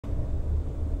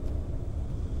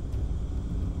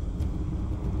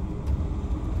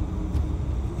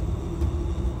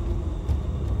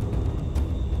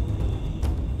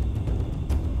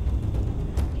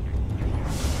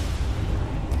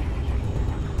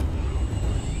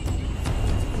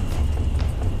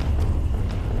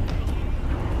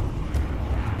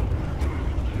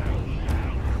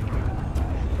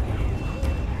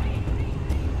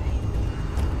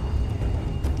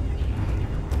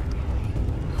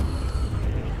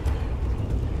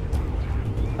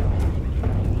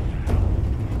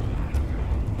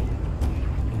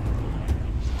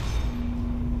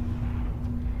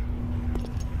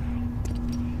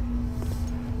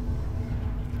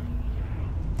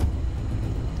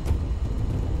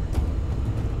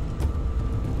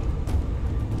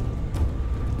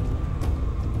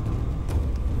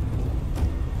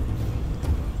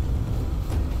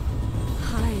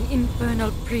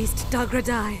Archpriest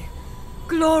Dagradai,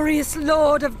 glorious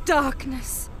Lord of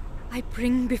Darkness, I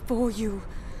bring before you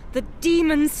the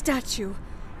demon statue,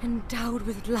 endowed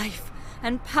with life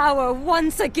and power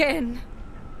once again.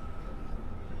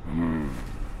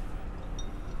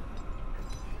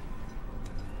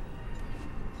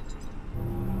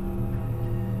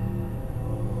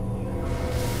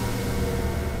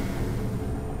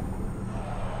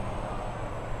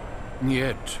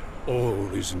 Yet, all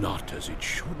is not as it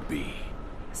should be.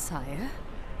 Sire?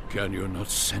 Can you not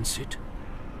sense it?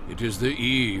 It is the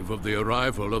eve of the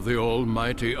arrival of the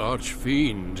almighty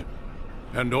Archfiend.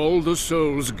 And all the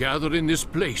souls gathered in this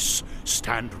place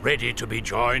stand ready to be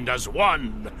joined as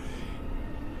one.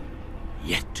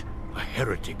 Yet, a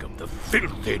heretic of the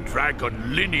filthy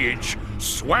dragon lineage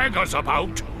swaggers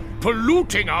about,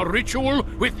 polluting our ritual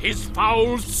with his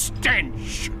foul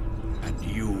stench. And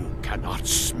you cannot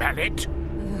smell it?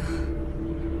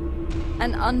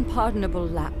 An unpardonable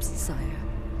lapse, sire.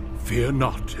 Fear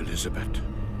not, Elizabeth.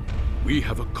 We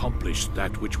have accomplished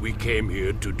that which we came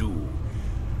here to do.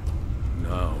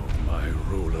 Now, my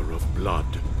ruler of blood,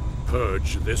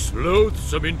 purge this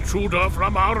loathsome intruder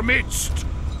from our midst!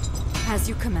 As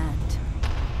you command.